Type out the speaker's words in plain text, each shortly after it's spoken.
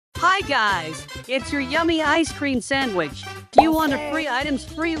Hi guys, it's your yummy ice cream sandwich. Do you want a free items,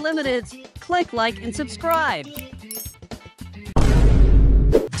 free limiteds? Click like and subscribe.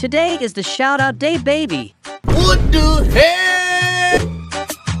 Today is the shout out day, baby. What the heck?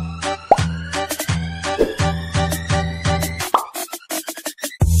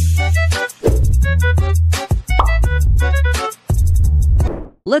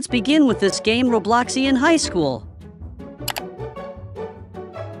 Let's begin with this game Robloxian High School.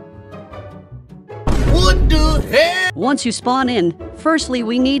 What the heck? Once you spawn in, firstly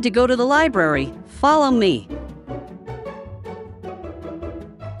we need to go to the library. Follow me.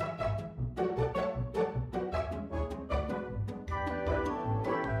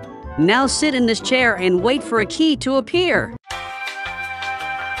 Now sit in this chair and wait for a key to appear.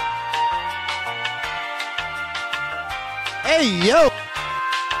 Hey, yo!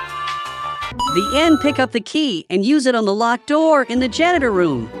 Then pick up the key and use it on the locked door in the janitor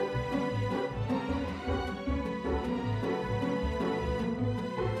room.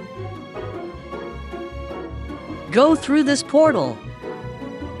 Go through this portal.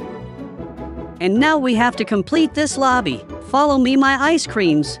 And now we have to complete this lobby. Follow me, my ice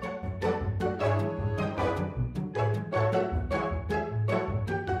creams.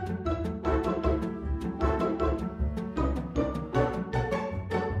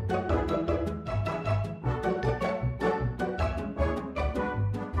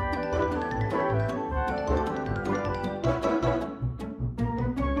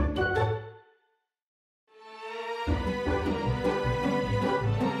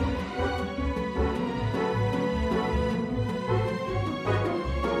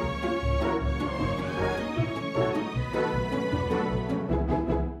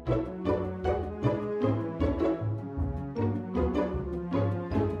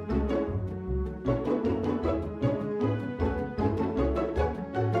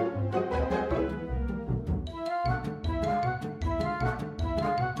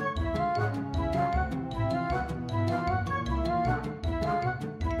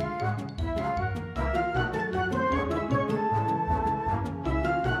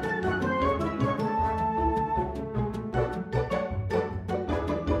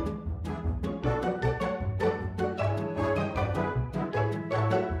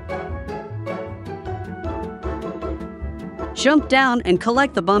 Jump down and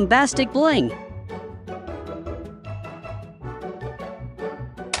collect the bombastic bling.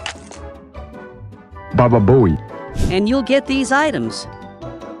 Baba Booey. And you'll get these items.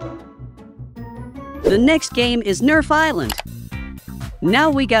 The next game is Nerf Island. Now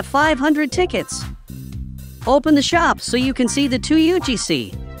we got 500 tickets. Open the shop so you can see the 2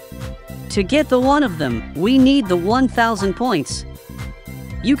 UGC. To get the one of them, we need the 1,000 points.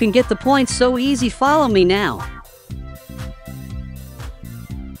 You can get the points so easy, follow me now.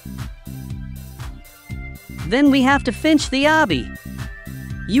 Then we have to finish the obby.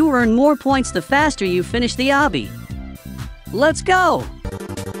 You earn more points the faster you finish the obby. Let's go!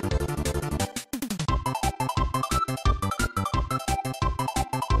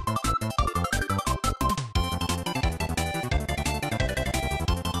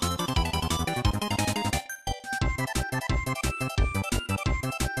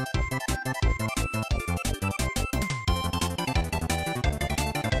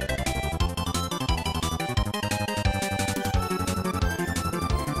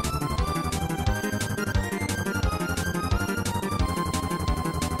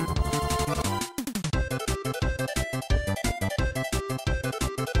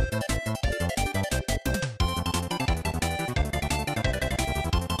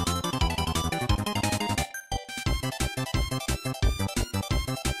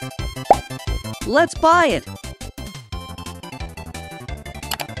 Let's buy it.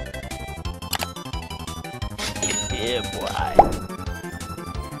 Yeah, boy.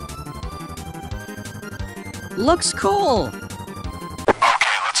 Looks cool. Okay,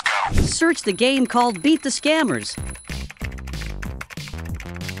 let's go. Search the game called Beat the Scammers.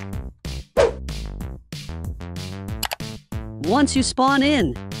 Once you spawn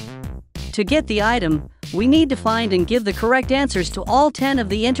in, to get the item, we need to find and give the correct answers to all 10 of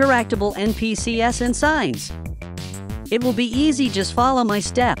the interactable NPCs and signs. It will be easy, just follow my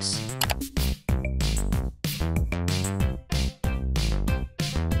steps.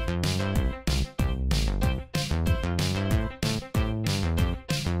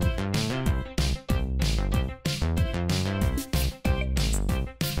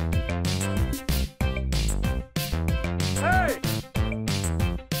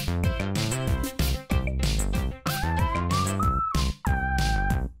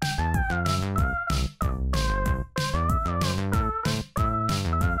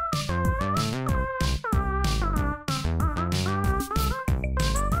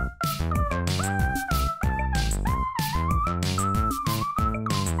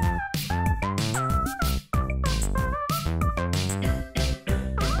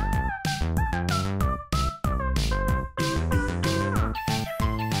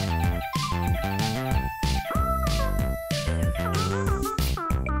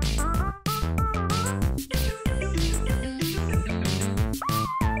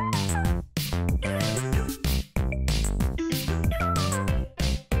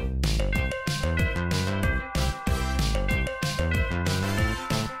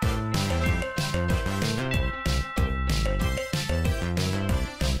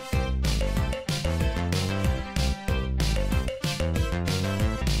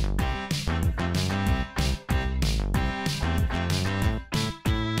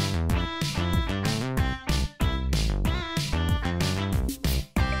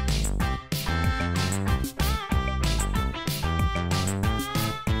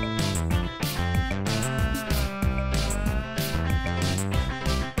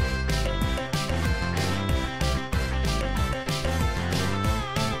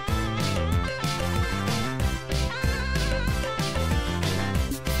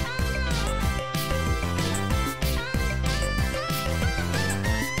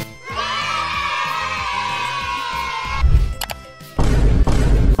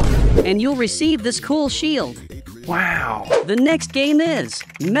 and you'll receive this cool shield. Wow. The next game is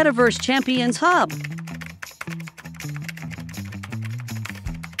Metaverse Champions Hub.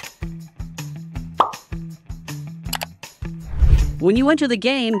 When you enter the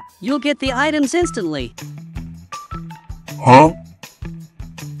game, you'll get the items instantly. Huh?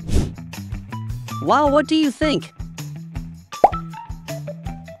 Wow, what do you think?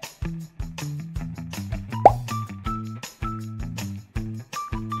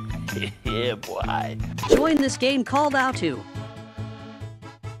 Yeah, boy. Join this game called Auto.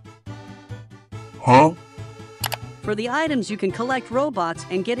 Huh? For the items, you can collect robots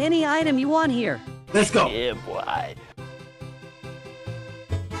and get any item you want here. Let's go. Yeah, boy.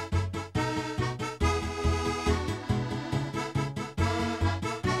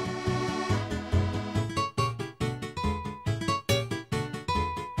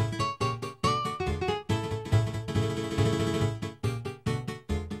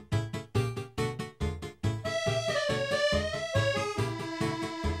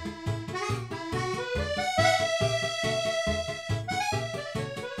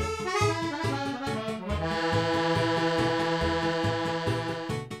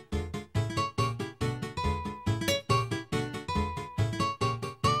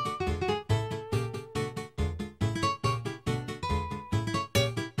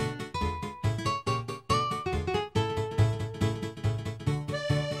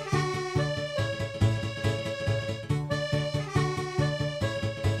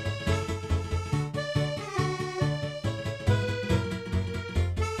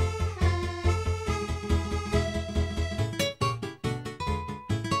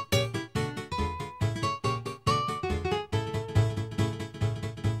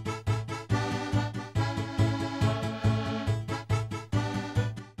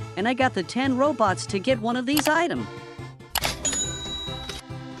 And I got the 10 robots to get one of these items.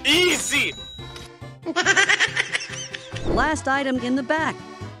 Easy. Last item in the back.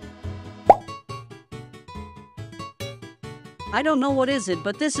 I don't know what is it,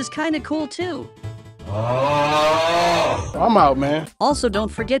 but this is kinda cool too. I'm out, man. Also,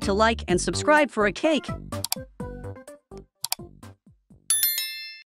 don't forget to like and subscribe for a cake.